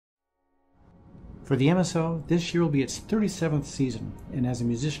For the MSO, this year will be its 37th season, and as a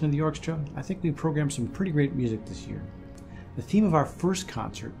musician in the orchestra, I think we programmed some pretty great music this year. The theme of our first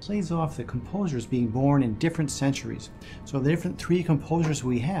concert plays off the composers being born in different centuries. So the different three composers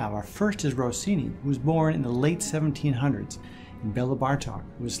we have, our first is Rossini, who was born in the late 1700s, and Béla Bartók,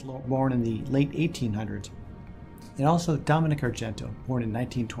 who was born in the late 1800s, and also Dominic Argento, born in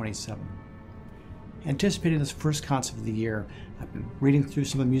 1927. Anticipating this first concert of the year, I've been reading through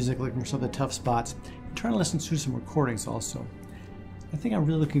some of the music, looking for some of the tough spots, and trying to listen to some recordings also. I think I'm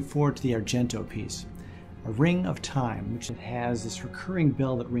really looking forward to the Argento piece, A Ring of Time, which has this recurring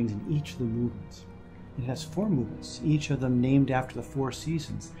bell that rings in each of the movements. It has 4 movements, each of them named after the 4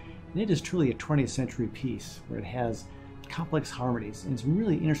 seasons, and it is truly a 20th century piece where it has complex harmonies and some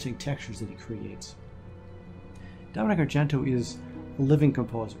really interesting textures that he creates. Dominic Argento is a living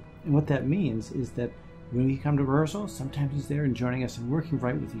composer. And what that means is that when we come to rehearsal, sometimes he's there and joining us and working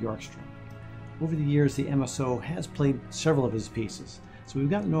right with the orchestra. Over the years, the MSO has played several of his pieces, so we've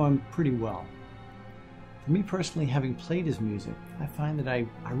gotten to know him pretty well. For me personally, having played his music, I find that I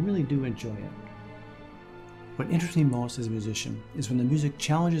really do enjoy it. What interests me most as a musician is when the music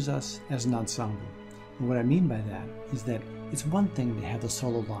challenges us as an ensemble. And what I mean by that is that it's one thing to have the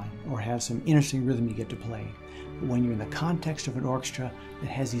solo line or have some interesting rhythm you get to play. But when you're in the context of an orchestra that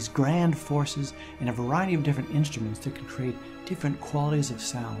has these grand forces and a variety of different instruments that can create different qualities of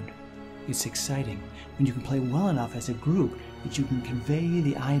sound, it's exciting when you can play well enough as a group that you can convey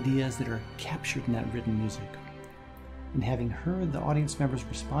the ideas that are captured in that written music. And having heard the audience members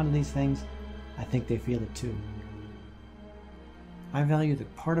respond to these things, I think they feel it too. I value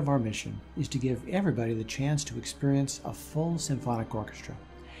that part of our mission is to give everybody the chance to experience a full symphonic orchestra.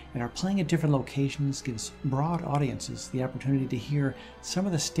 And our playing at different locations gives broad audiences the opportunity to hear some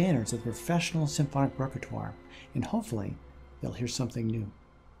of the standards of the professional symphonic repertoire, and hopefully they'll hear something new.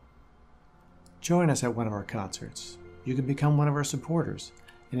 Join us at one of our concerts. You can become one of our supporters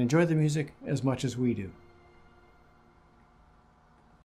and enjoy the music as much as we do.